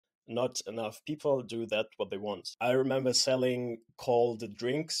not enough people do that what they want. I remember selling cold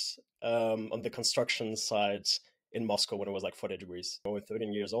drinks on the construction sites in Moscow when it was like 40 degrees. I was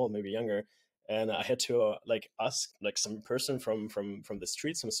 13 years old, maybe younger. And I had to ask some person from the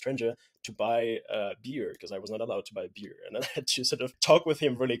street, some stranger, to buy beer because I was not allowed to buy beer. And then I had to sort of talk with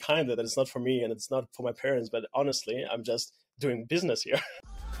him really kindly that it's not for me and it's not for my parents, but honestly, I'm just doing business here.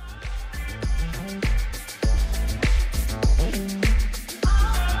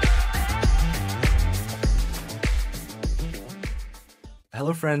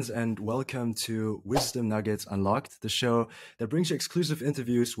 Hello friends and welcome to Wisdom Nuggets Unlocked, the show that brings you exclusive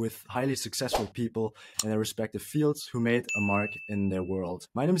interviews with highly successful people in their respective fields who made a mark in their world.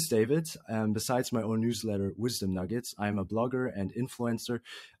 My name is David, and besides my own newsletter Wisdom Nuggets, I'm a blogger and influencer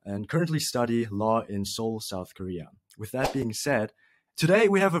and currently study law in Seoul, South Korea. With that being said, today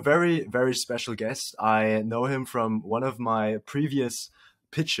we have a very, very special guest. I know him from one of my previous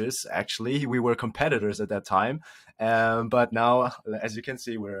pitches. Actually, we were competitors at that time, but now, as you can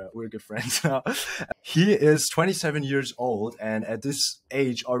see, we're good friends now. He is 27 years old, and at this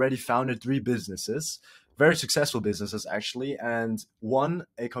age already founded 3 businesses, very successful businesses actually, and won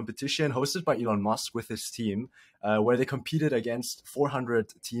a competition hosted by Elon Musk with his team, where they competed against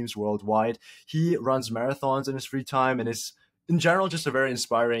 400 teams worldwide. He runs marathons in his free time and is in general just a very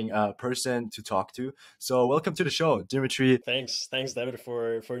inspiring person to talk to. So welcome to the show, Dmitry. Thanks, David,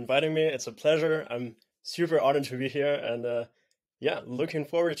 for inviting me. It's a pleasure. I'm super honored to be here, and looking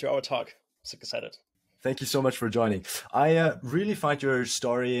forward to our talk. So excited. Thank you so much for joining. I really find your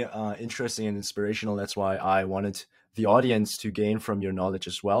story interesting and inspirational. That's why I wanted the audience to gain from your knowledge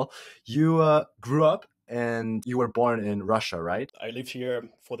as well. You grew up and you were born in Russia, right? I lived here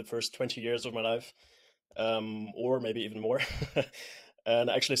for the first 20 years of my life. Or maybe even more.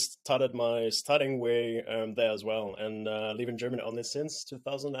 And I actually started my studying way there as well, and live in Germany only since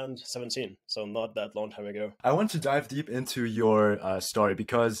 2017, so not that long time ago. I want to dive deep into your story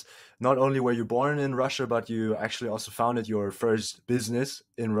because not only were you born in Russia, but you actually also founded your first business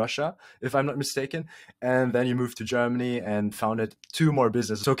in Russia, if I'm not mistaken, and then you moved to Germany and founded 2 more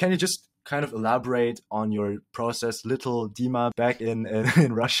businesses. So can you just kind of elaborate on your process, little Dima back in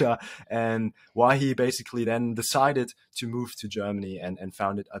Russia, and why he basically then decided to move to Germany and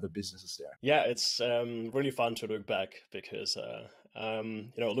founded other businesses there? Yeah, it's really fun to look back because,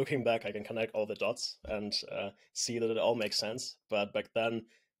 looking back, I can connect all the dots and see that it all makes sense. But back then,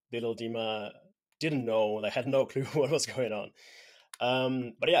 little Dima didn't know, I had no clue what was going on.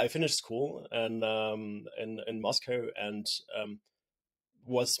 But yeah, I finished school and in Moscow and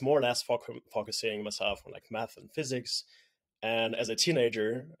was more or less focusing myself on like math and physics. And as a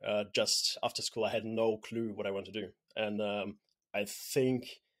teenager, just after school, I had no clue what I wanted to do. And I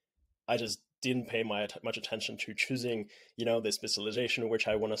think I just didn't pay much attention to choosing, the specialization which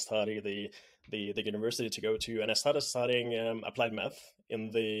I want to study, the university to go to. And I started studying applied math in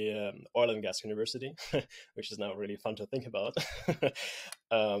the oil and gas university, which is now really fun to think about.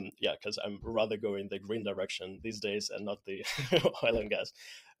 Because I'm rather going the green direction these days and not the oil and gas.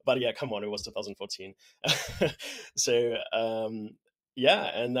 But yeah, come on, it was 2014. So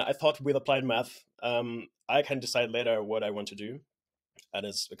and I thought with applied math, I can decide later what I want to do. And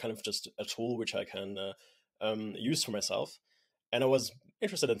it's kind of just a tool which I can use for myself. And I was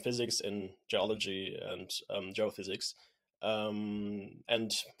interested in physics, in geology and geophysics.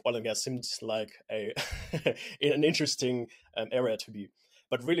 And oil and gas seemed like an interesting area to be.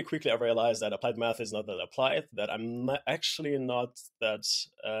 But really quickly I realized that applied math is not that applied, that I'm actually not that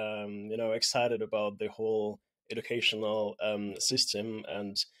excited about the whole educational system,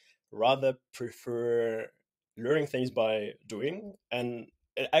 and rather prefer learning things by doing. And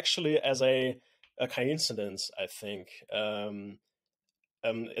actually, as a coincidence, I think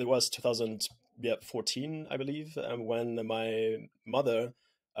it was 2014, I believe, when my mother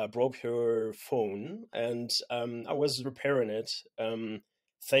broke her phone, and I was repairing it.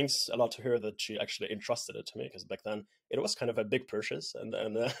 Thanks a lot to her that she actually entrusted it to me, because back then it was kind of a big purchase, and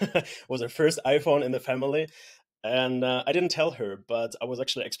was her first iPhone in the family. And I didn't tell her, but I was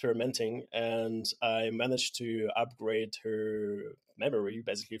actually experimenting, and I managed to upgrade her memory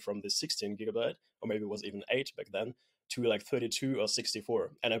basically from the 16 gigabyte, or maybe it was even 8 back then, to like 32 or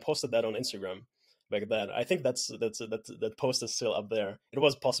 64. And I posted that on Instagram back then. I think that post is still up there. It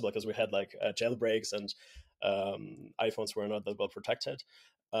was possible because we had like jailbreaks, and iPhones were not that well protected.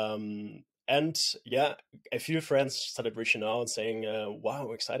 And yeah, a few friends started reaching out saying,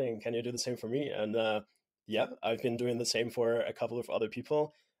 wow, exciting, can you do the same for me? And yeah, I've been doing the same for a couple of other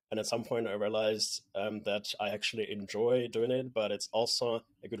people. And at some point I realized that I actually enjoy doing it, but it's also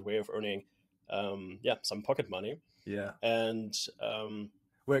a good way of earning some pocket money. Yeah. And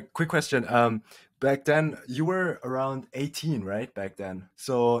Wait, quick question. Back then you were around 18, right? Back then,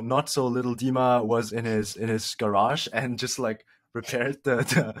 so not so little Dima was in his garage and just like repaired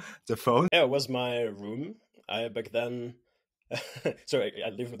the phone. Yeah, it was my room. I back then, so I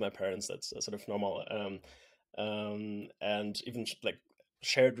live with my parents. That's sort of normal. And even like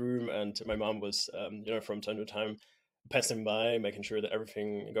shared room. And my mom was, from time to time passing by, making sure that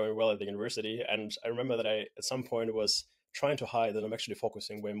everything going well at the university. And I remember that I at some point was trying to hide that I'm actually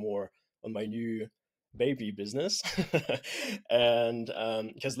focusing way more on my new baby business. And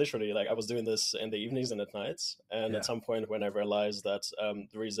because literally like I was doing this in the evenings and at nights, and at Yeah, some point when I realized that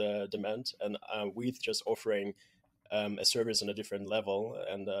there is a demand, and with just offering a service on a different level,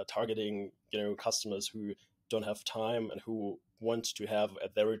 and targeting customers who don't have time and who want to have a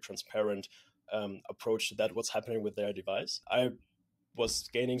very transparent approach to that, what's happening with their device, I was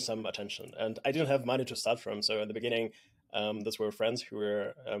gaining some attention, and I didn't have money to start from. So in the beginning, those were friends who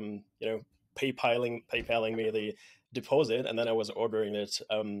were, PayPaling me the deposit, and then I was ordering it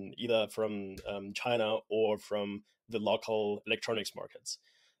either from China or from the local electronics markets.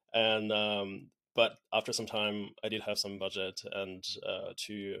 And but after some time, I did have some budget and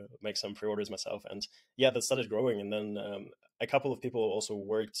to make some pre-orders myself, and yeah, that started growing. And then a couple of people also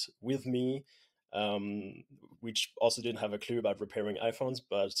worked with me, which also didn't have a clue about repairing iPhones,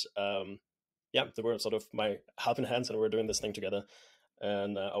 but yeah, they were sort of my helping hands, and we were doing this thing together.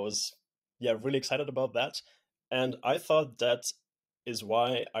 And I was, yeah, really excited about that. And I thought that is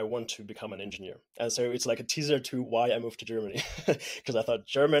why I want to become an engineer. And so it's like a teaser to why I moved to Germany, because I thought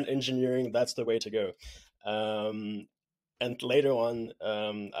German engineering, that's the way to go. Um, and later on,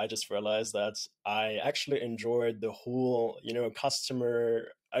 I just realized that I actually enjoyed the whole, customer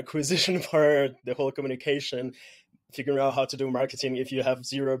acquisition part, the whole communication, figuring out how to do marketing if you have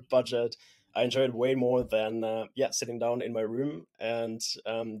zero budget. I enjoy it way more than sitting down in my room and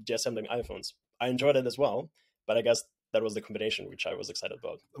deassembling iPhones. I enjoyed it as well, but I guess that was the combination which I was excited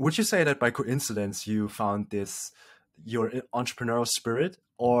about. would you say that by coincidence you found this your entrepreneurial spirit,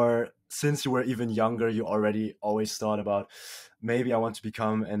 or since you were even younger you already always thought about maybe I want to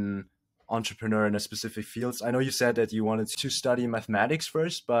become an entrepreneur in a specific fields? I know you said that you wanted to study mathematics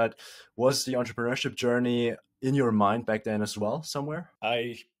first, but was the entrepreneurship journey in your mind back then as well somewhere?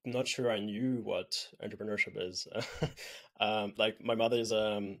 I'm not sure I knew what entrepreneurship is. Like my mother is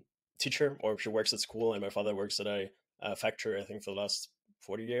a teacher, or she works at school, and my father works at a factory, I think, for the last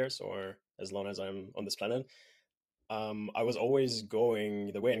 40 years, or as long as I'm on this planet. I was always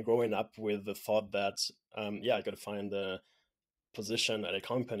going the way and growing up with the thought that, I got to find a position at a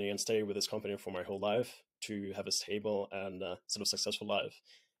company and stay with this company for my whole life to have a stable and sort of successful life.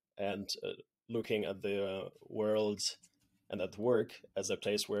 And looking at the world and at work as a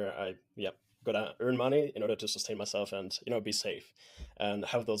place where I, gotta earn money in order to sustain myself and be safe and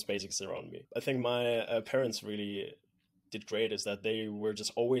have those basics around me. I think my parents really did great is that they were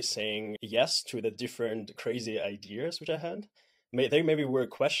just always saying yes to the different crazy ideas which I had. They maybe were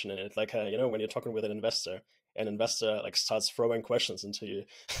questioning it, like when you're talking with an investor like starts throwing questions into you,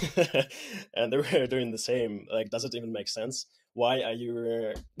 and they were doing the same. Like, does it even make sense? Why are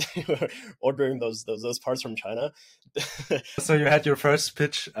you ordering those parts from China? So you had your first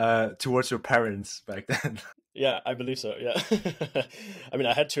pitch towards your parents back then. Yeah, I believe so. Yeah. I mean,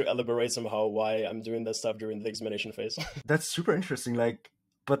 I had to elaborate somehow why I'm doing this stuff during the examination phase. That's super interesting. Like,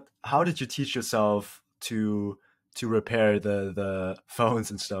 but how did you teach yourself to repair the phones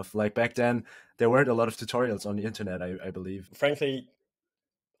and stuff? Like back then, there weren't a lot of tutorials on the internet, I believe. Frankly,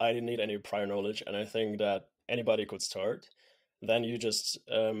 I didn't need any prior knowledge, and I think that anybody could start. Then you just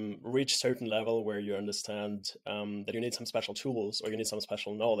reach certain level where you understand that you need some special tools, or you need some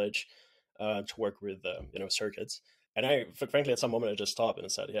special knowledge to work with, circuits. And frankly, at some moment, I just stopped and I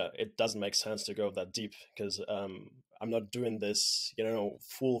said, yeah, it doesn't make sense to go that deep, because I'm not doing this,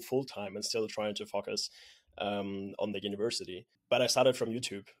 full time and still trying to focus on the university. But I started from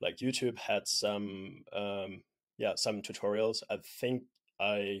YouTube. Like YouTube had some tutorials. I think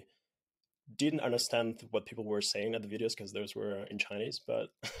I didn't understand what people were saying at the videos because those were in Chinese, but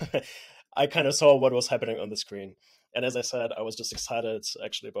I kind of saw what was happening on the screen. And as I said, I was just excited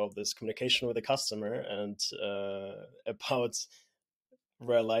actually about this communication with the customer and about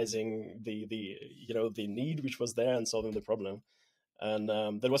realizing the need which was there and solving the problem. And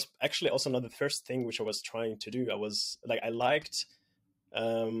that was actually also not the first thing which I was trying to do. I liked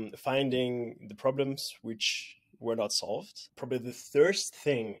finding the problems which were not solved. Probably the first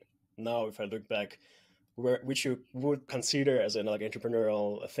thing now, if I look back, which you would consider as an like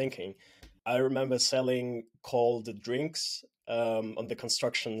entrepreneurial thinking, I remember selling cold drinks on the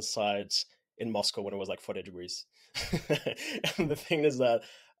construction sites in Moscow when it was like 40 degrees. And the thing is that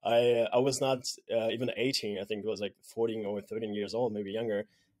I was not even 18. I think it was like 14 or 13 years old, maybe younger,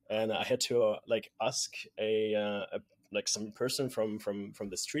 and I had to like ask a like some person from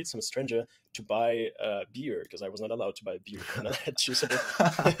the street, some stranger, to buy beer because I was not allowed to buy beer, and I had to sort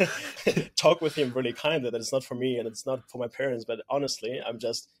of talk with him really kindly that it's not for me and it's not for my parents, but honestly, I'm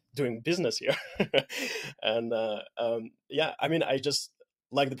just doing business here, and yeah, I mean, I just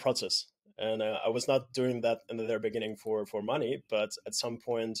like the process, and I was not doing that in the very beginning for money, but at some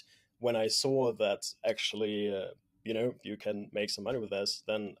point when I saw that actually. You can make some money with this,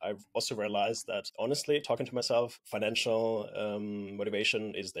 then I've also realized that honestly, talking to myself, financial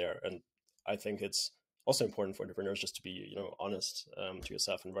motivation is there. And I think it's also important for entrepreneurs just to be, honest to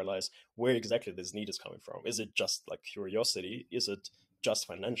yourself and realize where exactly this need is coming from. Is it just like curiosity? Is it just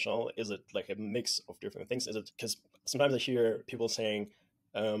financial? Is it like a mix of different things? Is it because sometimes I hear people saying,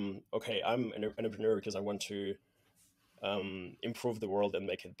 okay, I'm an entrepreneur because I want to improve the world and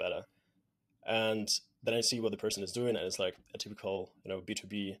make it better. And then I see what the person is doing, and it's like a typical,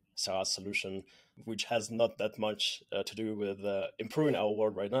 B2B SaaS solution, which has not that much to do with improving our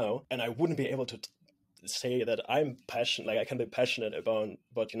world right now. And I wouldn't be able to say that I'm passionate, like I can be passionate about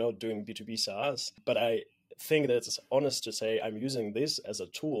doing B2B SaaS, but I think that it's honest to say I'm using this as a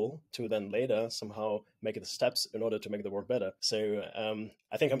tool to then later somehow make the steps in order to make the world better. So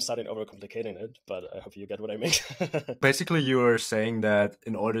I think I'm starting overcomplicating it, but I hope you get what I mean. Basically, you are saying that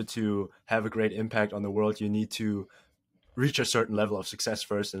in order to have a great impact on the world, you need to reach a certain level of success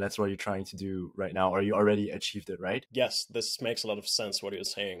first, and that's what you're trying to do right now, or you already achieved it, right? Yes, this makes a lot of sense what you're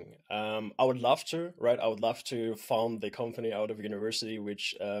saying. I would love to, right? I would love to found the company out of university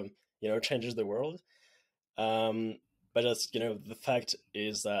which changes the world. Um, but that's, the fact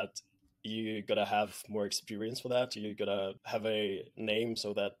is that you gotta have more experience for that. You gotta have a name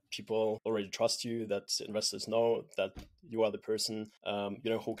so that people already trust you, that investors know that you are the person,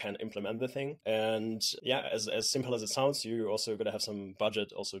 who can implement the thing. And yeah, as simple as it sounds, you also gotta have some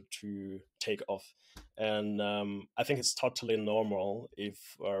budget also to take off. And I think it's totally normal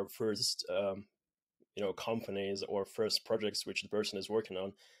if our first, companies or first projects which the person is working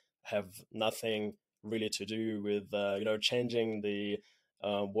on have nothing really to do with changing the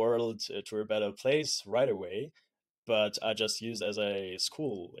world to a better place right away, but are just used as a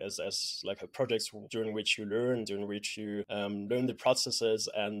school, as like a project during which you learn, during which you learn the processes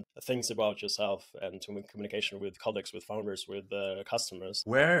and things about yourself, and to make communication with colleagues, with founders, with customers.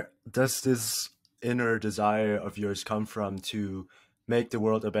 Where does this inner desire of yours come from to make the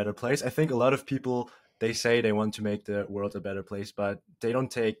world a better place? I think a lot of people, they say they want to make the world a better place, but they don't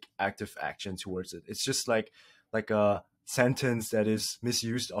take active action towards it. It's just like a sentence that is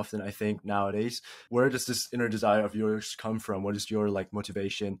misused often, I think, nowadays. Where does this inner desire of yours come from? What is your like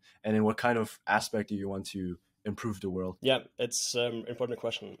motivation, and in what kind of aspect do you want to improve the world? Yeah, it's an important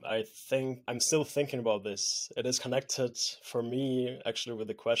question. I think I'm still thinking about this. It is connected for me actually with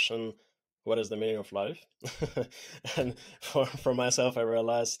the question, what is the meaning of life? And for myself, I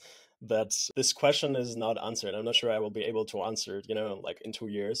realized that this question is not answered. I'm not sure I will be able to answer it, like in 2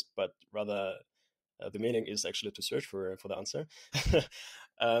 years, but rather the meaning is actually to search for the answer.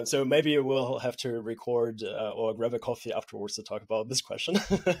 So maybe we'll have to record or grab a coffee afterwards to talk about this question.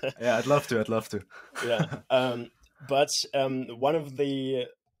 Yeah, I'd love to. I'd love to. Yeah. But one of the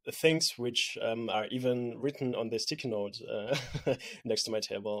things which are even written on the sticky note next to my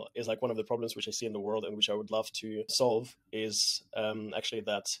table is like one of the problems which I see in the world and which I would love to solve is actually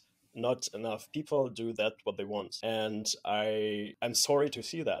that not enough people do that what they want. And I'm sorry to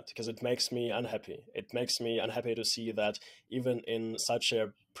see that because it makes me unhappy. It makes me unhappy to see that even in such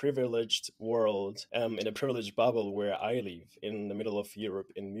a privileged world, in a privileged bubble where I live in the middle of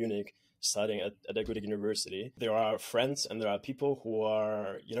Europe, in Munich, studying at a good university, there are friends and there are people who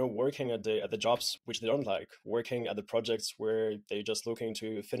are working at the jobs which they don't like, working at the projects where they're just looking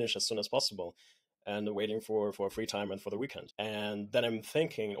to finish as soon as possible and waiting for free time and for the weekend. And then I'm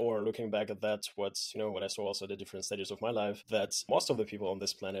thinking, or looking back at that, what I saw also the different stages of my life, that most of the people on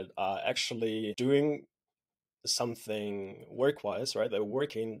this planet are actually doing something work-wise, right? They're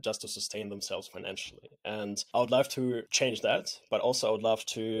working just to sustain themselves financially. And I would love to change that, but also I would love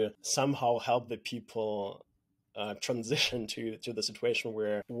to somehow help the people transition to the situation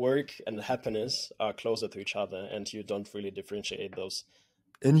where work and happiness are closer to each other and you don't really differentiate those.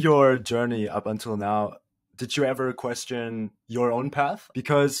 In your journey up until now, did you ever question your own path?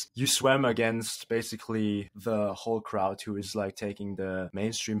 Because you swam against basically the whole crowd who is like taking the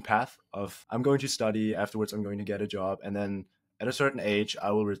mainstream path of, I'm going to study, afterwards I'm going to get a job, and then at a certain age I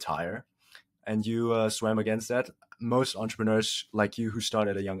will retire. And you swam against that. Most entrepreneurs like you who start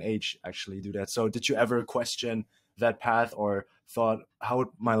at a young age actually do that. So did you ever question that path, or thought, how would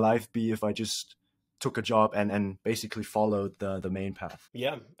my life be if I just took a job and basically followed the main path?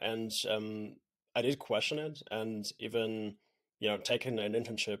 Yeah, and I did question it, and even taking an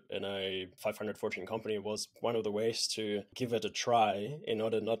internship in a 514 company was one of the ways to give it a try in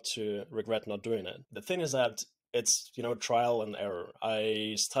order not to regret not doing it. The thing is that it's trial and error.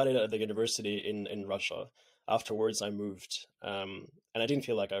 I studied at the university in Russia. Afterwards, I moved, and I didn't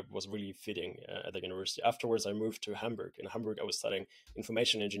feel like I was really fitting at the university. Afterwards, I moved to Hamburg. In Hamburg, I was studying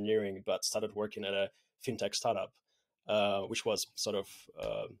information engineering, but started working at a fintech startup, which was sort of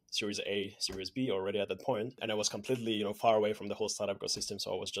Series A, Series B already at that point, and I was completely far away from the whole startup ecosystem.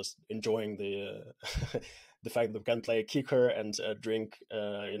 So I was just enjoying the the fact that we can play kicker and drink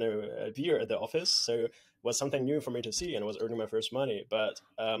a beer at the office. So it was something new for me to see, and I was earning my first money. But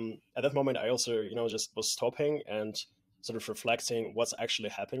at that moment, I also just was stopping and sort of reflecting what's actually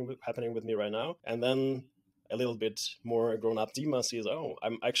happening with me right now, and then a little bit more grown-up Dima sees, oh,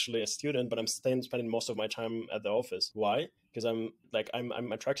 I'm actually a student, but I'm spending most of my time at the office. Why? Because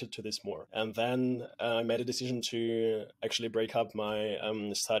I'm attracted to this more. And then I made a decision to actually break up my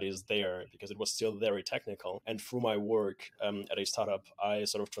studies there, because it was still very technical. And through my work at a startup, I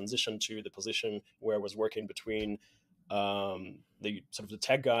sort of transitioned to the position where I was working between the sort of the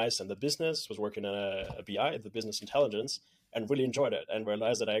tech guys and the business. Was working at a BI, the business intelligence, and really enjoyed it, and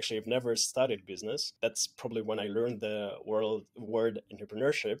realized that I actually have never studied business. That's probably when I learned the word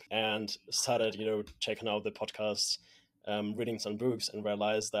entrepreneurship, and started, checking out the podcasts, reading some books, and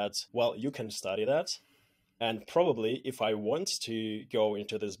realized that, well, you can study that. And probably if I want to go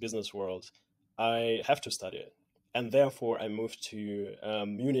into this business world, I have to study it. And therefore, I moved to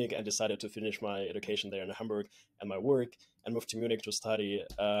Munich and decided to finish my education there in Hamburg and my work, and moved to Munich to study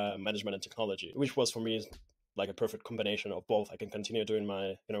management and technology, which was for me like a perfect combination of both. I can continue doing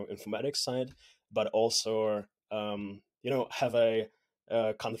my informatics side, but also have a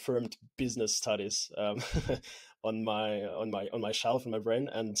confirmed business studies on my shelf in my brain.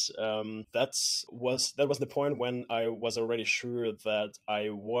 And that was the point when I was already sure that I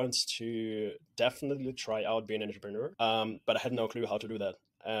want to definitely try out being an entrepreneur, but I had no clue how to do that.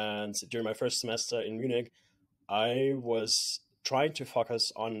 And during my first semester in Munich, I was trying to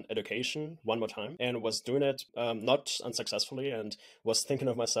focus on education one more time, and was doing it not unsuccessfully, and was thinking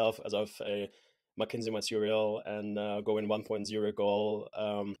of myself as of a McKinsey material and going 1.0 goal.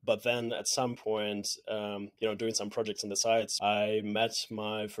 But then at some point, doing some projects on the sides, I met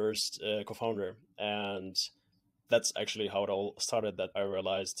my first co-founder, and that's actually how it all started, that I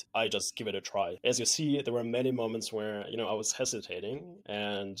realized I just give it a try. As you see, there were many moments where, I was hesitating,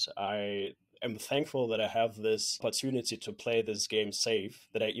 and I'm thankful that I have this opportunity to play this game safe,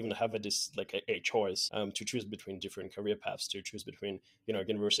 that I even have a choice to choose between different career paths, to choose between,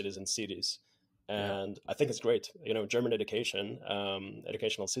 universities and cities. And I think it's great. German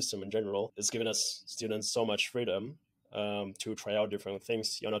educational system in general, is giving us students so much freedom to try out different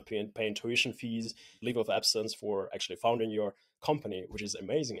things. You're not paying tuition fees, leave of absence for actually founding your company, which is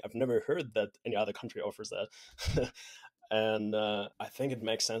amazing. I've never heard that any other country offers that. And I think it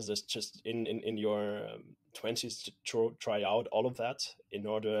makes sense that just in your 20s to try out all of that, in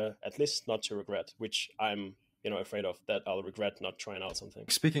order at least not to regret, which I'm afraid of, that I'll regret not trying out something.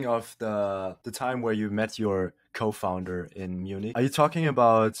 Speaking of the time where you met your co-founder in Munich, are you talking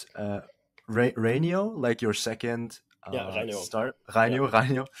about Reinio, like your second Reinio. start?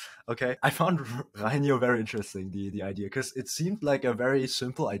 Reinio. Okay. I found Reinio very interesting, the idea, because it seemed like a very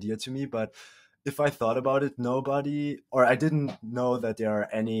simple idea to me, but if I thought about it, I didn't know that there are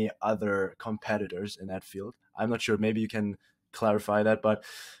any other competitors in that field. I'm not sure. Maybe you can clarify that, but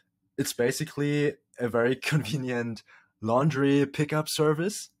it's basically a very convenient laundry pickup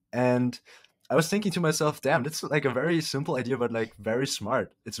service. And I was thinking to myself, damn, that's like a very simple idea, but like very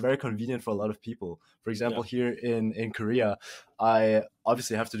smart. It's very convenient for a lot of people. For example, here in Korea, I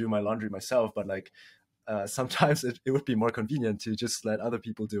obviously have to do my laundry myself, but like sometimes it would be more convenient to just let other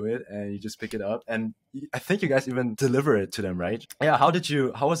people do it, and you just pick it up. And I think you guys even deliver it to them, right? Yeah. How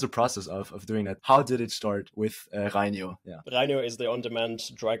was the process of doing that? How did it start with Reinio? Yeah. Reinio is the on-demand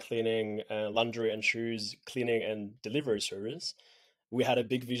dry cleaning, laundry and shoes cleaning and delivery service. We had a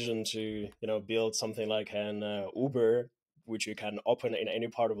big vision to, build something like an Uber, which you can open in any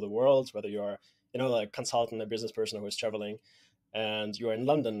part of the world, whether you're, like a consultant, a business person who is traveling, and you're in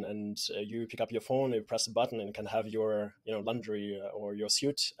London, and you pick up your phone, you press a button, and can have your laundry or your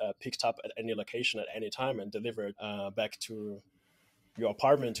suit picked up at any location at any time, and delivered back to your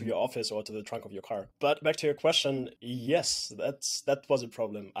apartment, to your office, or to the trunk of your car. But back to your question, yes, that was a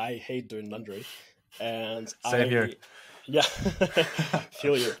problem. I hate doing laundry, and Same here. Yeah,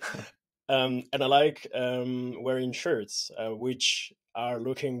 feel you. And I like wearing shirts, which are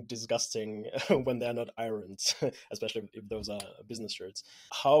looking disgusting when they're not ironed, especially if those are business shirts.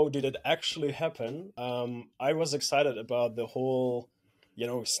 How did it actually happen? I was excited about the whole,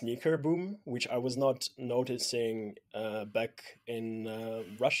 sneaker boom, which I was not noticing back in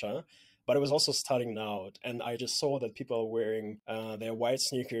Russia. But it was also starting out, and I just saw that people are wearing their white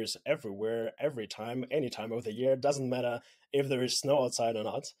sneakers everywhere, every time, any time of the year. It doesn't matter if there is snow outside or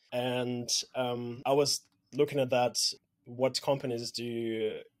not. And I was looking at that, what companies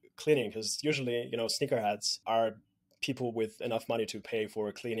do cleaning, because usually, sneakerheads are people with enough money to pay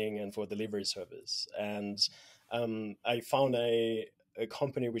for cleaning and for delivery service. And I found a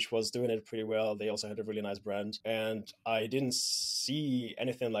company which was doing it pretty well. They also had a really nice brand, and I didn't see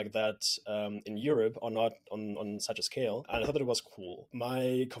anything like that in Europe, or not on such a scale. And I thought it was cool.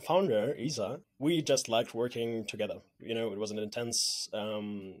 My co-founder Isa, we just liked working together. It was an intense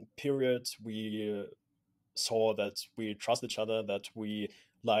period. We saw that we trust each other, that we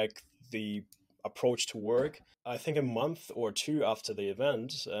like the approach to work. I think a month or two after the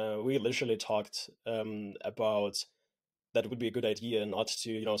event, we literally talked about that would be a good idea not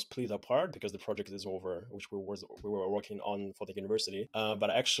to split apart because the project is over, which we were working on for the university, but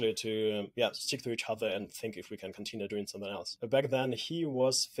actually to stick to each other and think if we can continue doing something else. Back then he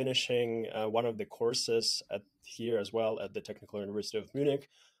was finishing one of the courses here as well at the Technical University of Munich,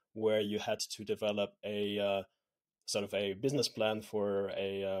 where you had to develop a sort of a business plan for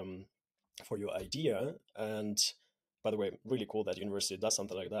your idea. And by the way, really cool that university does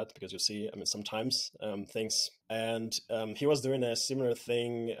something like that, because you see, sometimes things. And he was doing a similar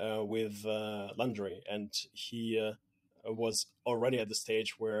thing with laundry, and he was already at the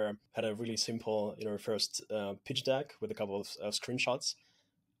stage where had a really simple, first pitch deck with a couple of screenshots.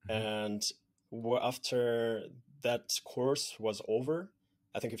 And after that course was over,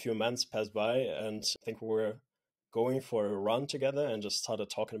 I think a few months passed by, and I think we were going for a run together and just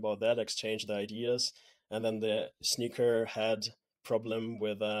started talking about that, exchanged the ideas. And then the sneaker head problem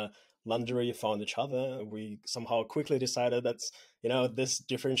with laundry found each other. We somehow quickly decided that's, this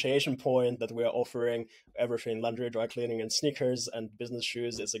differentiation point that we're offering everything laundry, dry cleaning, and sneakers and business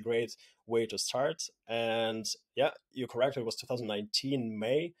shoes is a great way to start. And yeah, you're correct. It was 2019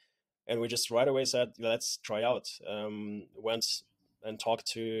 May. And we just right away said, let's try out. Went and talked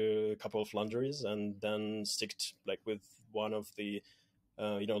to a couple of laundries, and then sticked with one of the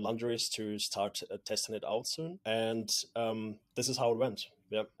laundries to start testing it out soon. And this is how it went.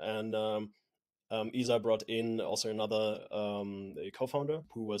 Yeah. And Isa brought in also another a co-founder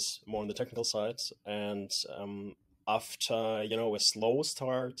who was more on the technical side. And after a slow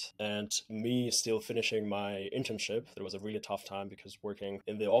start and me still finishing my internship, it was a really tough time, because working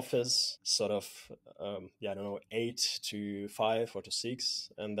in the office sort of 8 to 5 or to 6,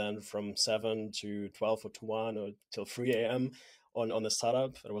 and then from 7 to 12 or to 1 or till 3 a.m. on the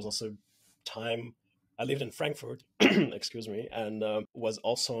startup. It was also time I lived in Frankfurt, excuse me, and was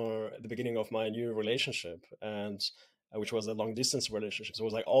also at the beginning of my new relationship, and which was a long distance relationship. So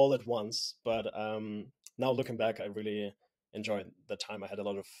it was all at once. But now looking back, I really enjoyed the time. I had a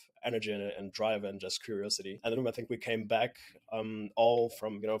lot of energy and drive and just curiosity. And I think we came back all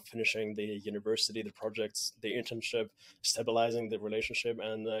from finishing the university, the projects, the internship, stabilizing the relationship,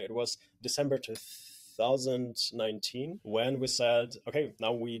 and it was December 2019 when we said, okay,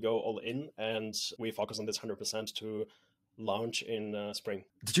 now we go all in and we focus on this 100% to launch in spring.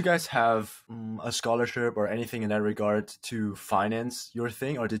 Did you guys have a scholarship or anything in that regard to finance your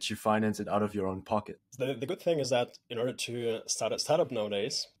thing, or did you finance it out of your own pocket? The good thing is that in order to start a startup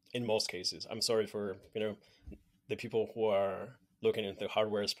nowadays, in most cases, I'm sorry for the people who are looking into the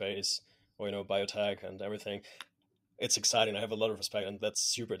hardware space or biotech and everything. It's exciting. I have a lot of respect, and that's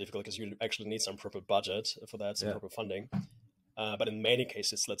super difficult because you actually need some proper budget for that, some proper funding. But in many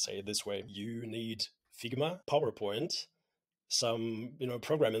cases, let's say it this way, you need Figma, PowerPoint, some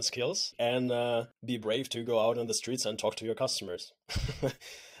programming skills, and be brave to go out on the streets and talk to your customers.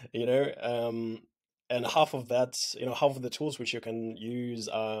 And half of that, half of the tools which you can use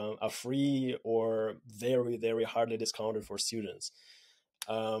are free or very, very hardly discounted for students.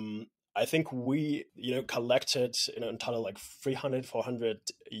 I think we, collected in total 300, 400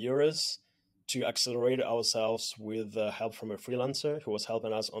 euros to accelerate ourselves with help from a freelancer who was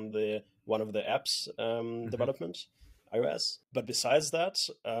helping us on one of the apps development, iOS. But besides that,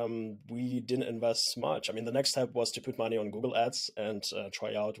 we didn't invest much. I mean, the next step was to put money on Google Ads and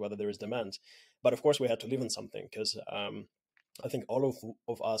try out whether there is demand. But of course, we had to live on something, because I think all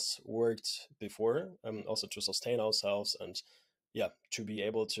of us worked before, also to sustain ourselves and to be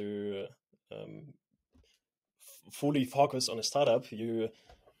able to fully focus on a startup. You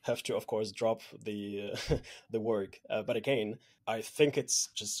have to, of course, drop the the work. But again, I think it's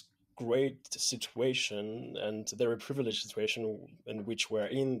just great situation and very privileged situation in which we're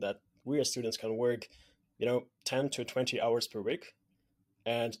in, that we as students can work, 10 to 20 hours per week.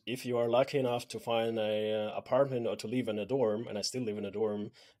 And if you are lucky enough to find a apartment or to live in a dorm, and I still live in a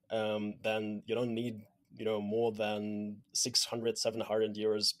dorm, then you don't need, more than 600, 700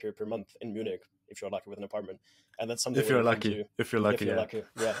 euros per month in Munich if you're lucky with an apartment. And that's something If we you're look lucky, into. if you're If lucky, you're yeah. lucky,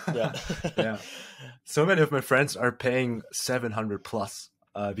 yeah, yeah. Yeah. So many of my friends are paying 700 plus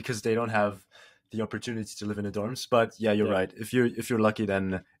because they don't have the opportunity to live in the dorms. But yeah, you're Yeah. right. If you're lucky,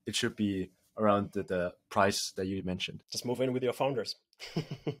 then it should be around the price that you mentioned, Just move in with your founders.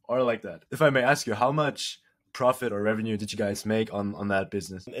 or like that. If I may ask you, how much profit or revenue did you guys make on that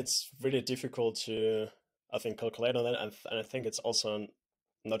business? It's really difficult to, I think, calculate on that, and I think it's also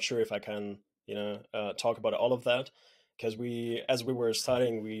not sure if I can, talk about all of that, because as we were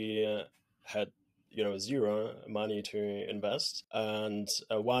starting, we had, zero money to invest, and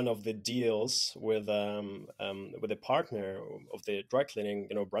one of the deals with a partner of the dry cleaning,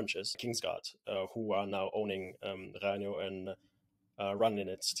 branches, Kingsguard, who are now owning Reinio and running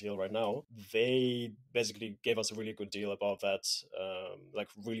it still right now, they basically gave us a really good deal about that, like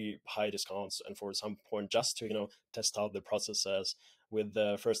really high discounts, and for some point just to test out the processes with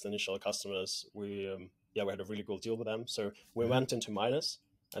the first initial customers. We had a really good deal with them, so we Mhm. went into minus,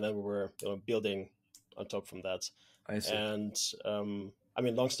 and then we were building on top from that. I see. And I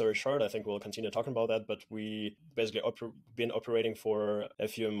mean, long story short, I think we'll continue talking about that, but we basically been operating for a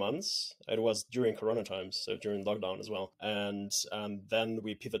few months. It was during Corona times, so during lockdown as well. And then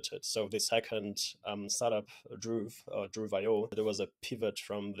we pivoted. So the second startup, Druve.io, there was a pivot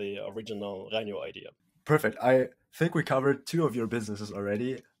from the original Reinio idea. Perfect. I think we covered two of your businesses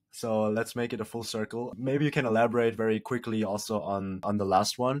already. So let's make it a full circle. Maybe you can elaborate very quickly also on the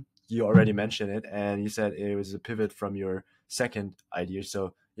last one. You already mentioned it, and you said it was a pivot from your second idea.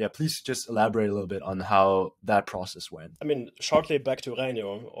 So yeah, please just elaborate a little bit on how that process went. I mean, shortly back to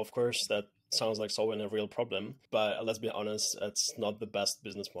Reinio, of course, that sounds like solving a real problem, but let's be honest, it's not the best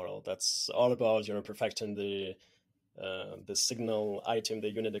business model. That's all about perfecting the signal item, the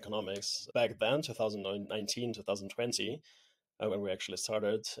unit economics. Back then, 2019, 2020, when we actually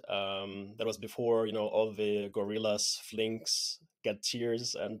started, that was before all the gorillas, flinks, get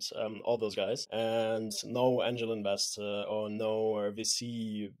tears, and all those guys, and no angel investor or no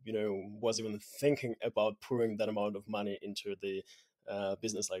VC was even thinking about pouring that amount of money into the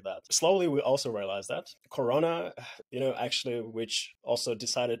business like that. Slowly we also realized that Corona, actually, which also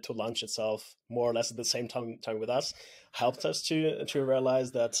decided to launch itself more or less at the same time with us, helped us to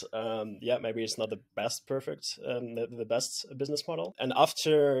realize that maybe it's not the best perfect the best business model. And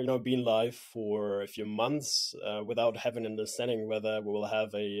after being live for a few months without having an understanding whether we will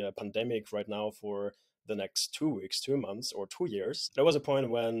have a pandemic right now for the next 2 weeks, 2 months, or 2 years, there was a point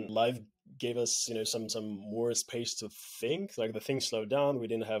when live gave us some more space to think. Like, the things slowed down. We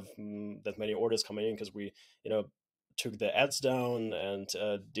didn't have that many orders coming in because we took the ads down and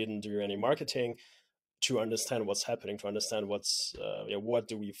didn't do any marketing to understand what's happening, to understand what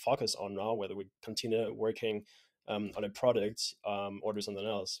do we focus on now, whether we continue working on a product or do something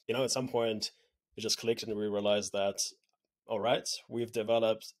else. At some point it just clicked and we realized that, all right, we've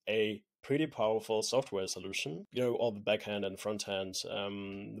developed a pretty powerful software solution, all the backend and front end.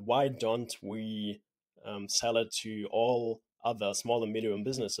 Why don't we sell it to all other small and medium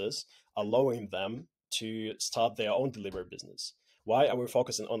businesses, allowing them to start their own delivery business? Why are we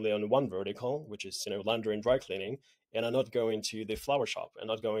focusing only on one vertical, which is laundry and dry cleaning, and are not going to the flower shop, and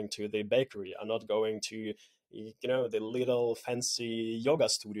not going to the bakery, are not going to the little fancy yoga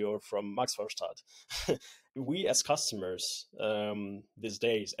studio from Maxvorstadt? We as customers these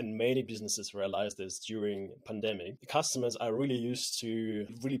days, and many businesses realize this during pandemic, customers are really used to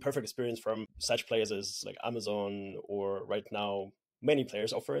really perfect experience from such places like Amazon, or right now many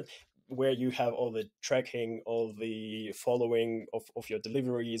players offer it, where you have all the tracking, all the following of your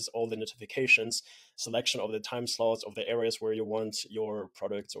deliveries, all the notifications, selection of the time slots of the areas where you want your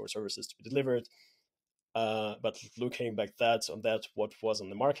products or services to be delivered. But looking back on that, what was on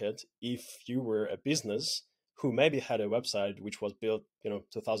the market, if you were a business who maybe had a website which was built,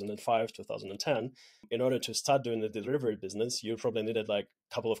 2005, 2010, in order to start doing the delivery business, you probably needed like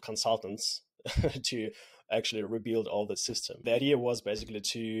a couple of consultants to actually rebuild all the system. The idea was basically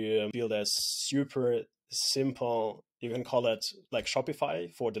to build a super simple, you can call it like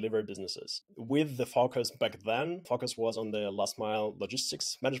Shopify for delivery businesses. With the focus back then, focus was on the last mile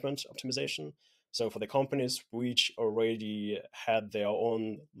logistics management optimization. So for the companies which already had their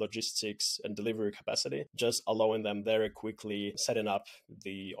own logistics and delivery capacity, just allowing them very quickly setting up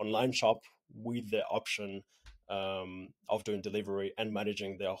the online shop with the option of doing delivery and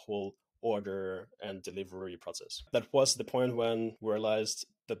managing their whole order and delivery process. That was the point when we realized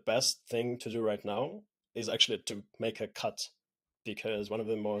the best thing to do right now is actually to make a cut, because one of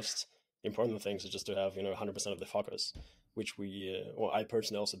the most important things is just to have 100% of the focus, which I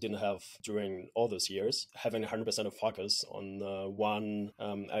personally also didn't have during all those years. Having 100% of focus on one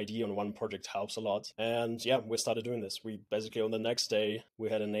idea, on one project helps a lot. And yeah, we started doing this. We basically, on the next day, we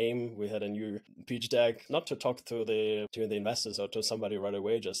had a name, we had a new pitch deck, not to talk to the investors or to somebody right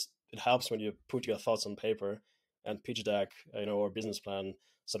away, just it helps when you put your thoughts on paper, and pitch deck, or business plan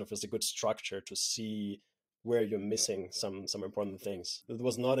sort of is a good structure to see where you're missing some important things. It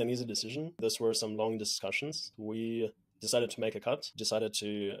was not an easy decision. Those were some long discussions. We decided to make a cut, decided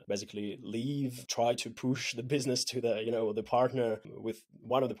to basically leave, try to push the business to the partner, with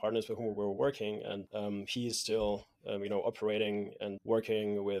one of the partners with whom we were working. And he is still, operating and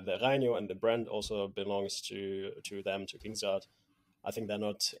working with Reinio, and the brand also belongs to them, to Kingsart. I think they're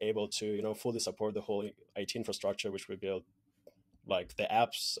not able to, fully support the whole IT infrastructure, which we built, like the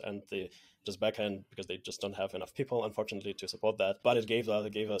apps and the just backend, because they just don't have enough people, unfortunately, to support that. But it gave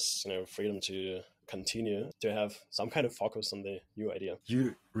us freedom to continue to have some kind of focus on the new idea.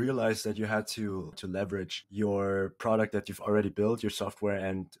 You realized that you had to leverage your product that you've already built, your software,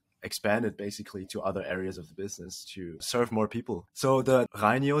 and expand it basically to other areas of the business to serve more people. So the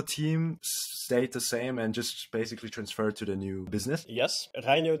Reinio team stayed the same and just basically transferred to the new business? Yes,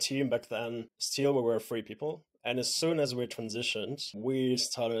 Reinio team back then, still we were 3 people. And as soon as we transitioned, we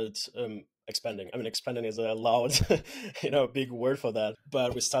started expanding. I mean, expanding is a loud, big word for that.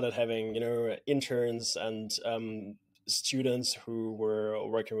 But we started having, interns and students who were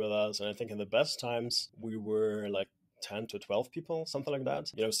working with us. And I think in the best times, we were like 10 to 12 people, something like that.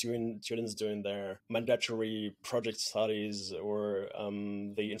 Students doing their mandatory project studies or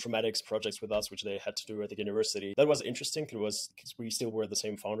the informatics projects with us, which they had to do at the university. That was interesting. It was because we still were the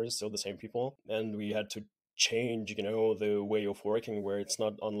same founders, still the same people, and we had to change the way of working, where it's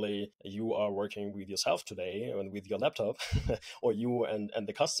not only you are working with yourself today and with your laptop or you and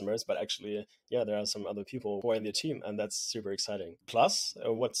the customers, but actually there are some other people who are in the team, and that's super exciting. Plus,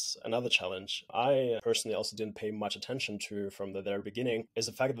 what's another challenge I personally also didn't pay much attention to from the very beginning is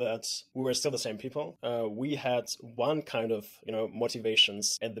the fact that we were still the same people. We had one kind of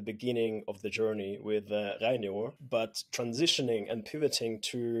motivations at the beginning of the journey with Reinio, but transitioning and pivoting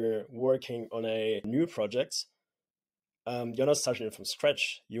to working on a new project, you're not starting from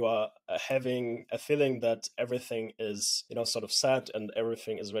scratch. You are having a feeling that everything is, sort of set and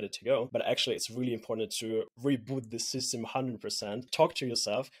everything is ready to go. But actually, it's really important to reboot the system 100%, talk to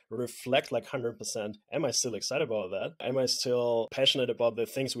yourself, reflect like 100%. Am I still excited about that? Am I still passionate about the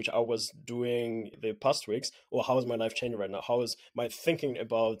things which I was doing the past weeks? Or how is my life changing right now? How is my thinking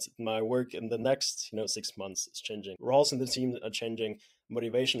about my work in the next, 6 months is changing? Roles in the team are changing.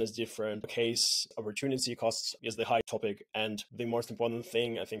 Motivation is different. Case opportunity costs is the high topic. And the most important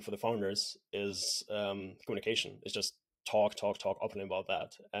thing, I think, for the founders is communication. It's just talk openly about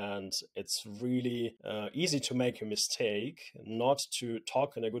that. And it's really easy to make a mistake not to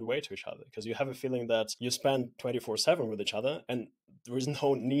talk in a good way to each other, because you have a feeling that you spend 24/7 with each other, and there is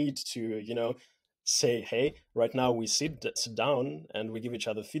no need to, say, hey, right now we sit down and we give each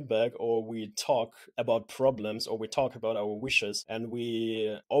other feedback, or we talk about problems, or we talk about our wishes, and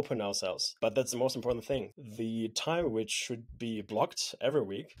we open ourselves. But that's the most important thing. The time which should be blocked every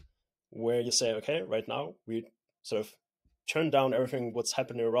week, where you say, okay, right now we sort of turn down everything what's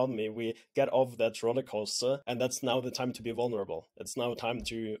happening around me. We get off that roller coaster, and that's now the time to be vulnerable. It's now time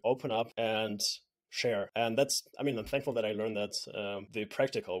to open up and share. And I'm thankful that I learned that the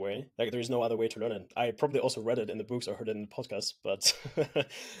practical way. Like, there's no other way to learn it. I probably also read it in the books or heard it in the podcast, but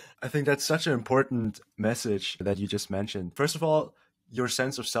I think that's such an important message that you just mentioned. First of all, your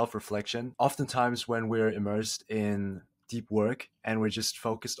sense of self-reflection. Oftentimes when we're immersed in deep work and we're just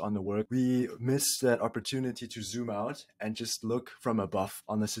focused on the work, we miss that opportunity to zoom out and just look from above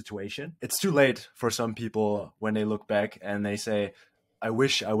on the situation. It's too late for some people when they look back and they say, I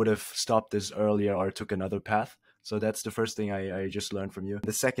wish I would have stopped this earlier or took another path. So that's the first thing I just learned from you.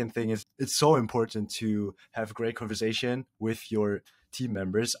 The second thing is it's so important to have great conversation with your team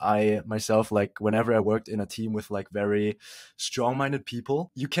members. I myself, like whenever I worked in a team with like very strong-minded people,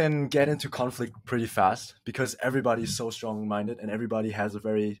 you can get into conflict pretty fast because everybody's so strong-minded and everybody has a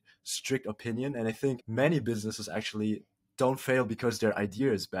very strict opinion. And I think many businesses actually don't fail because their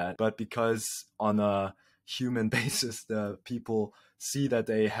idea is bad, but because on a human basis, the people see that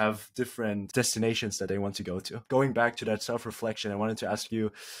they have different destinations that they want to go to. Going back to that self-reflection, I wanted to ask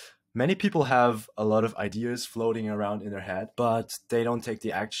you, many people have a lot of ideas floating around in their head, but they don't take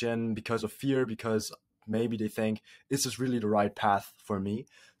the action because of fear, because maybe they think, is this really the right path for me?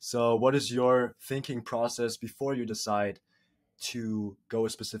 So what is your thinking process before you decide to go a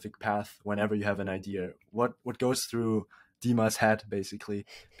specific path whenever you have an idea? What goes through Dima's head basically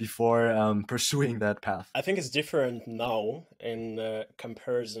before pursuing that path? I think it's different now in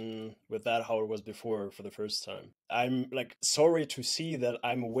comparison with that how it was before for the first time. I'm like sorry to see that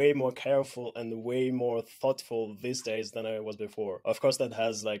I'm way more careful and way more thoughtful these days than I was before. Of course, that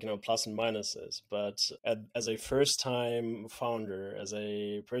has like, plus and minuses, but as a first time founder, as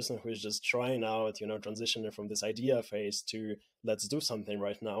a person who is just trying out, transitioning from this idea phase to let's do something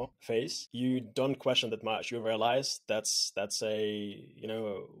right now phase, you don't question that much. You realize that's a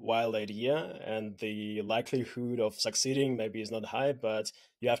wild idea, and the likelihood of succeeding maybe is not high, but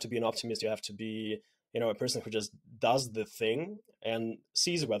you have to be an optimist. You have to be a person who just does the thing and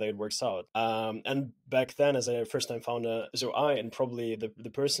sees whether it works out. And back then, as a first time founder, so I and probably the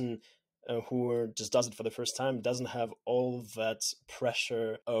person who just does it for the first time doesn't have all that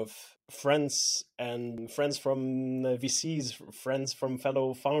pressure of friends and friends from VCs, friends from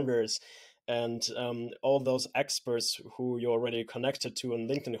fellow founders, and all those experts who you're already connected to on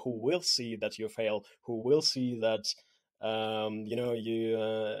LinkedIn, who will see that you fail, who will see that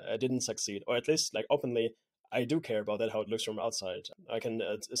you didn't succeed, or at least like openly. I do care about that, how it looks from outside. I can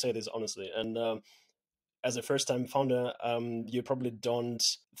say this honestly. And as a first-time founder, you probably don't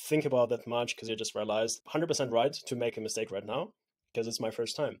think about that much because you just realized 100% right to make a mistake right now because it's my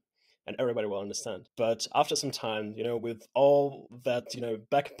first time. And everybody will understand. But after some time, with all that,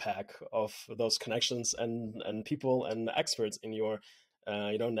 backpack of those connections and people and experts in your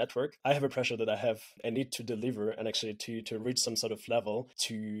network, I have a pressure that I need to deliver and actually to reach some sort of level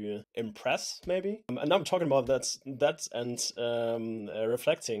to impress maybe. And I'm talking about that and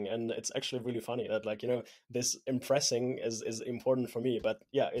reflecting, and it's actually really funny that this impressing is important for me, but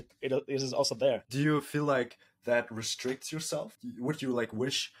yeah, it is also there. Do you feel like that restricts yourself? Would you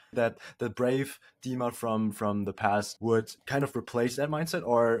wish that the brave Dima from the past would kind of replace that mindset?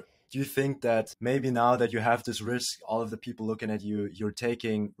 Or do you think that maybe now that you have this risk, all of the people looking at you, you're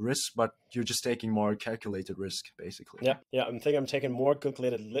taking risks, but you're just taking more calculated risk, basically? Yeah, I'm thinking I'm taking more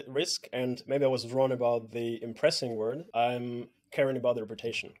calculated risk, and maybe I was wrong about the impressing word. I'm caring about the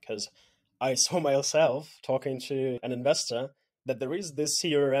reputation, because I saw myself talking to an investor that there is this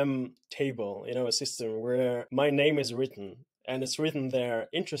CRM table, a system where my name is written, and it's written there,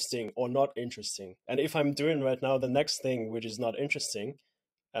 interesting or not interesting. And if I'm doing right now the next thing which is not interesting,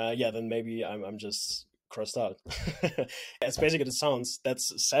 then maybe I'm just crossed out. As basic as it sounds,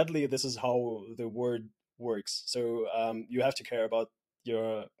 sadly, this is how the word works. So you have to care about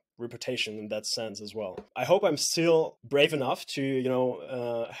your reputation in that sense as well. I hope I'm still brave enough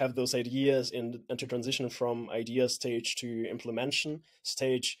to have those ideas and to transition from idea stage to implementation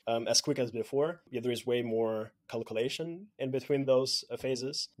stage as quick as before. Yeah, there is way more calculation in between those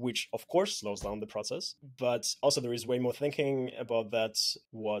phases, which of course slows down the process, but also there is way more thinking about that.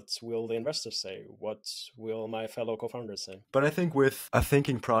 What will the investors say? What will my fellow co-founders say? But I think with a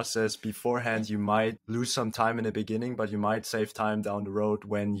thinking process beforehand, you might lose some time in the beginning, but you might save time down the road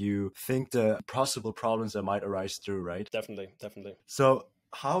when you think the possible problems that might arise through, right? Definitely. So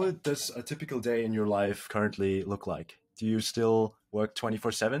how does a typical day in your life currently look like? Do you still work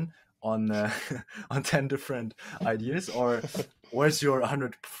 24/7 on 10 different ideas, or where's your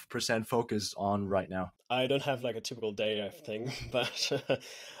 100% focus on right now? I don't have a typical day, I think, but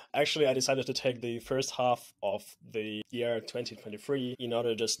actually I decided to take the first half of the year 2023 in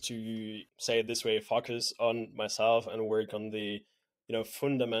order just to say it this way, focus on myself and work on the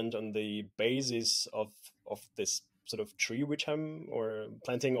fundament, on the basis of this sort of tree which I'm or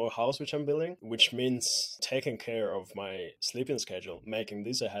planting or house which I'm building, which means taking care of my sleeping schedule, making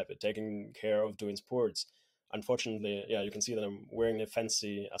this a habit, taking care of doing sports. Unfortunately, you can see that I'm wearing a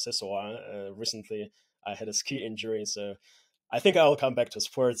fancy accessoire. Recently, I had a ski injury, so I think I'll come back to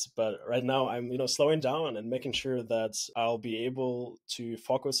sports. But right now, I'm slowing down and making sure that I'll be able to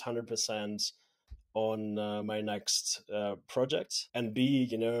focus 100% on my next project and be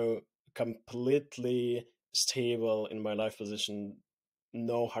completely stable in my life position,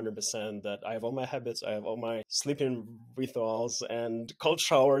 know 100% that I have all my habits, I have all my sleeping rituals and cold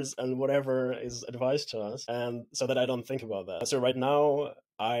showers and whatever is advised to us, and so that I don't think about that. So right now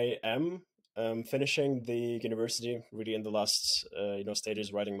I am finishing the university really in the last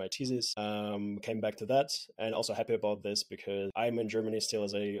stages, writing my thesis. Came back to that, and also happy about this because I'm in Germany still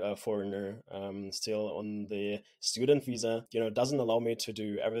as a foreigner, still on the student visa. Doesn't allow me to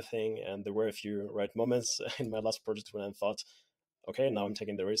do everything, and there were a few right moments in my last project when I thought, okay, now I'm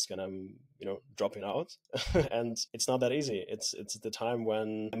taking the risk and I'm, dropping out. And it's not that easy. It's the time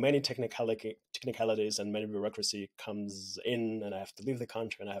when many technicalities and many bureaucracy comes in, and I have to leave the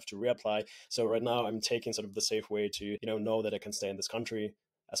country and I have to reapply. So right now I'm taking sort of the safe way to, know that I can stay in this country,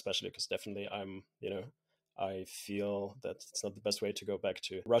 especially because definitely I feel that it's not the best way to go back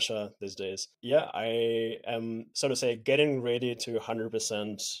to Russia these days. Yeah, I am, so to say, getting ready to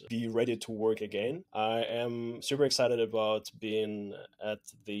 100% be ready to work again. I am super excited about being at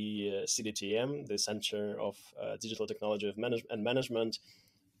the CDTM, the Center of Digital Technology and Management.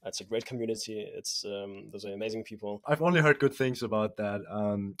 It's a great community. It's those are amazing people. I've only heard good things about that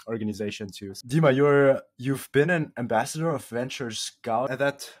organization too. Dima, you've been an ambassador of Venture Scout. At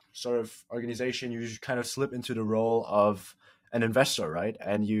that sort of organization, you kind of slip into the role of an investor, right?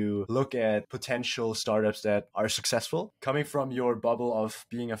 And you look at potential startups that are successful, coming from your bubble of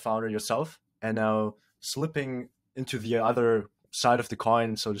being a founder yourself, and now slipping into the other side of the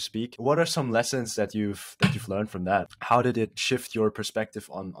coin, so to speak. What are some lessons that you've learned from that? How did it shift your perspective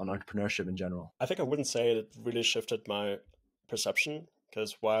on entrepreneurship in general? I think I wouldn't say it really shifted my perception,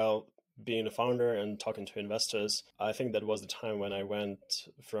 because while being a founder and talking to investors, I think that was the time when I went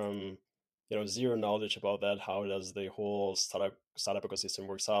from zero knowledge about that. How does the whole startup ecosystem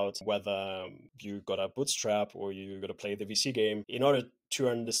works out? Whether you got to bootstrap or you got to play the VC game. In order to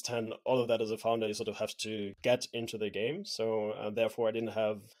understand all of that as a founder, you sort of have to get into the game. So therefore, I didn't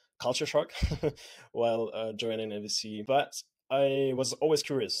have culture shock while joining a VC, but I was always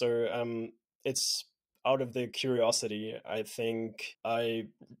curious. So it's out of the curiosity, I think I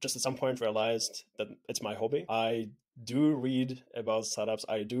just at some point realized that it's my hobby. I do read about startups.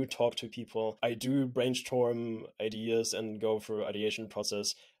 I do talk to people. I do brainstorm ideas and go through ideation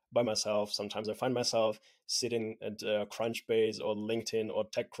process by myself. Sometimes I find myself sitting at Crunchbase or LinkedIn or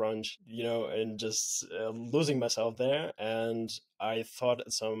TechCrunch, and just losing myself there. And I thought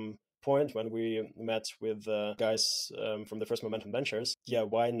at some point when we met with guys from the first Momentum Ventures,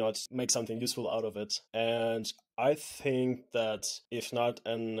 why not make something useful out of it? And I think that if not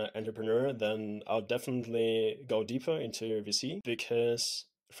an entrepreneur, then I'll definitely go deeper into VC, because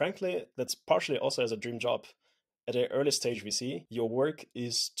frankly, that's partially also as a dream job. At an early stage VC, your work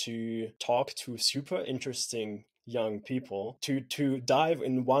is to talk to super interesting young people, to dive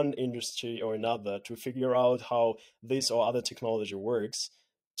in one industry or another, to figure out how this or other technology works,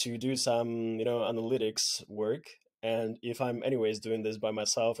 to do some analytics work. And if I'm anyways doing this by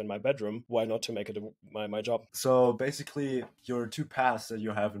myself in my bedroom, why not to make it my job? So basically, your two paths that you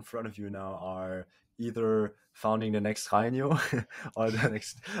have in front of you now are either founding the next Reinio or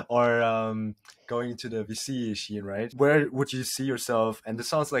going into the VC machine, right? Where would you see yourself? And this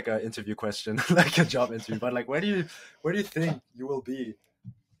sounds like an interview question, like a job interview, but like where do you think you will be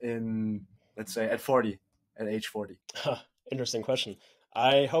in, let's say, at age 40? Interesting question.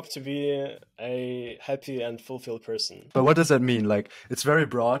 I hope to be a happy and fulfilled person. But what does that mean? Like, it's very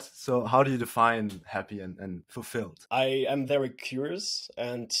broad. So how do you define happy and fulfilled? I am very curious,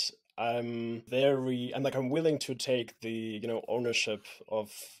 and I'm willing to take the ownership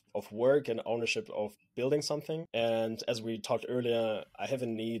of work and ownership of building something. And as we talked earlier, I have a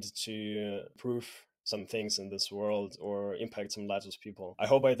need to prove some things in this world or impact some lives of people. I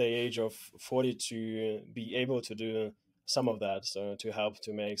hope by the age of 40 to be able to do some of that, so to help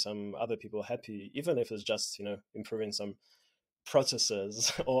to make some other people happy, even if it's just improving some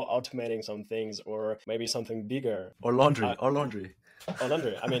processes or automating some things, or maybe something bigger. Or laundry. Or laundry.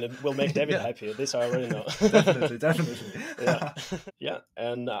 I mean, it will make David happy. This I already know. Definitely. Yeah, yeah.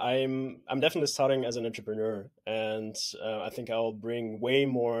 And I'm definitely starting as an entrepreneur, and I think I'll bring way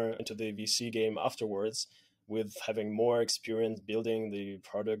more into the VC game afterwards, with having more experience building the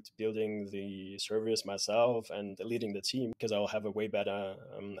product, building the service myself, and leading the team, because I'll have a way better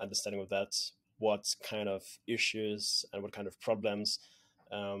understanding of that, what kind of issues and what kind of problems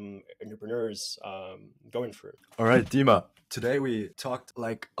entrepreneurs going through. All right, Dima. Today we talked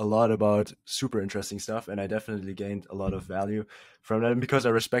like a lot about super interesting stuff, and I definitely gained a lot of value from that. And because I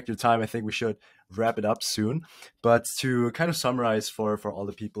respect your time, I think we should wrap it up soon. But to kind of summarize for all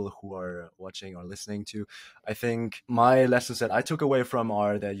the people who are watching or listening to, I think my lessons that I took away from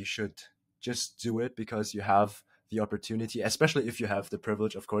are that you should just do it because you have the opportunity, especially if you have the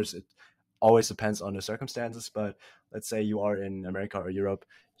privilege. Of course, it always depends on the circumstances, but let's say you are in America or Europe,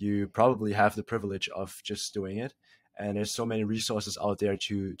 you probably have the privilege of just doing it. And there's so many resources out there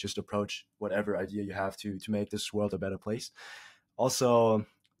to just approach whatever idea you have to make this world a better place. Also,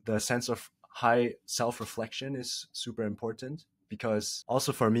 the sense of high self-reflection is super important, because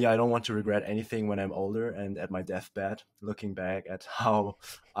also for me, I don't want to regret anything when I'm older and at my deathbed, looking back at how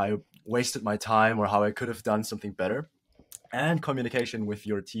I wasted my time or how I could have done something better. And communication with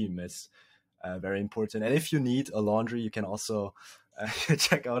your team is very important. And if you need a laundry, you can also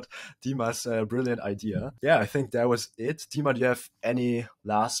check out Dima's brilliant idea. Yeah, I think that was it. Dima, do you have any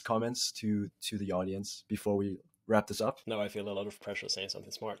last comments to the audience before we wrap this up? Now I feel a lot of pressure saying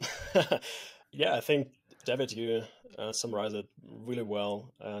something smart. Yeah, I think, David, you summarized it really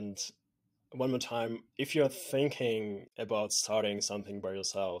well. And one more time, if you're thinking about starting something by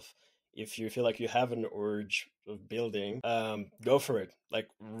yourself, if you feel like you have an urge of building, go for it. Like,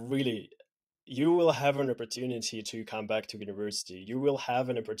 really, you will have an opportunity to come back to university. You will have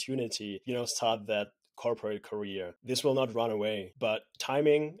an opportunity, start that corporate career. This will not run away, but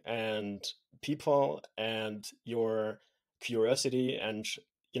timing and people and your curiosity and,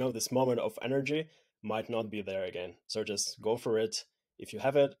 this moment of energy might not be there again. So just go for it if you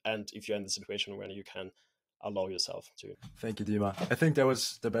have it, and if you're in the situation where you can allow yourself to. Thank you, Dima. I think that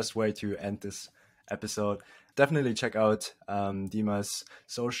was the best way to end this episode. Definitely check out Dima's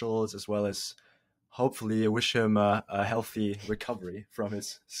socials, as well as hopefully wish him a healthy recovery from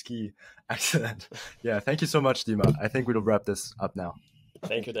his ski accident. Yeah, thank you so much, Dima. I think we'll wrap this up now.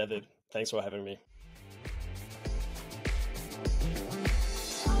 Thank you, David. Thanks for having me.